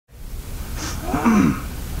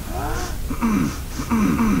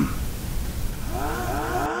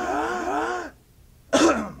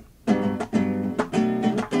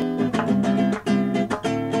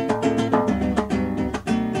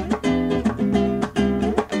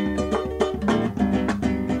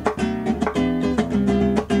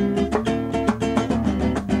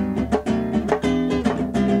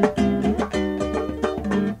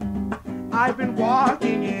I've been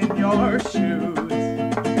walking in your shoes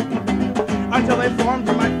until they formed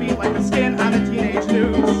from my feet like the skin on a teenage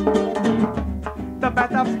noose. The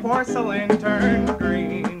bathtub's porcelain turned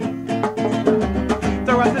green.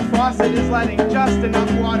 The rusted faucet is letting just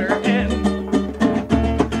enough water in.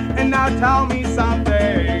 And now tell me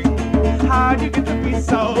something, how'd you get to be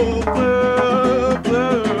so blue,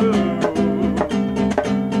 blue?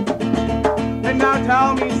 And now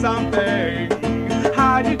tell me something,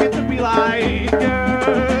 how'd you get to be like you?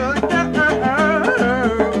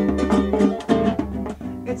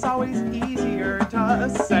 It's always easier to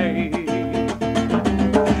say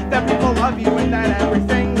that people love you and that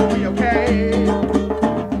everything will be okay.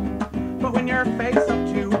 But when you're face up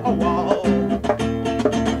to a wall,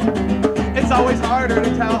 it's always harder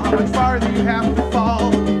to tell how much farther you have to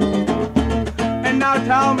fall. And now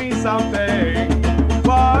tell me something,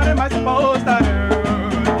 what am I supposed to do?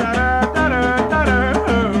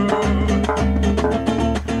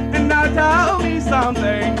 Tell me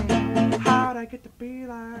something, how'd I get to be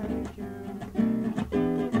like you?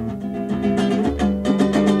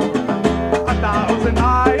 1,000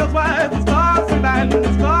 miles west, it's closer than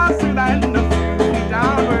a few feet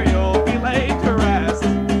down where you'll be laid to rest.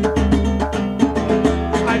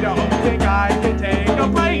 I don't think I can take a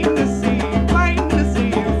plane to see you,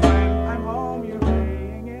 friend. I'm home, you're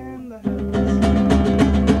laying in the hills.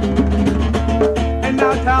 And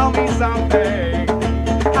now tell me something,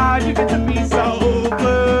 how'd you get to be so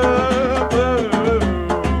blue, blue?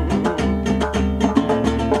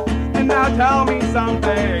 And now tell me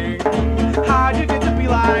something, how'd you get to be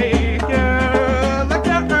like you, like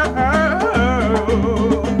you?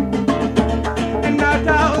 And now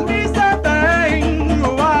tell me something,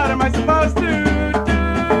 what am I supposed to do?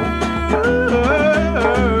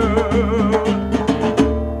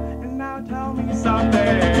 And now tell me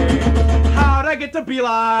something, how'd I get to be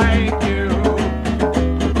like you?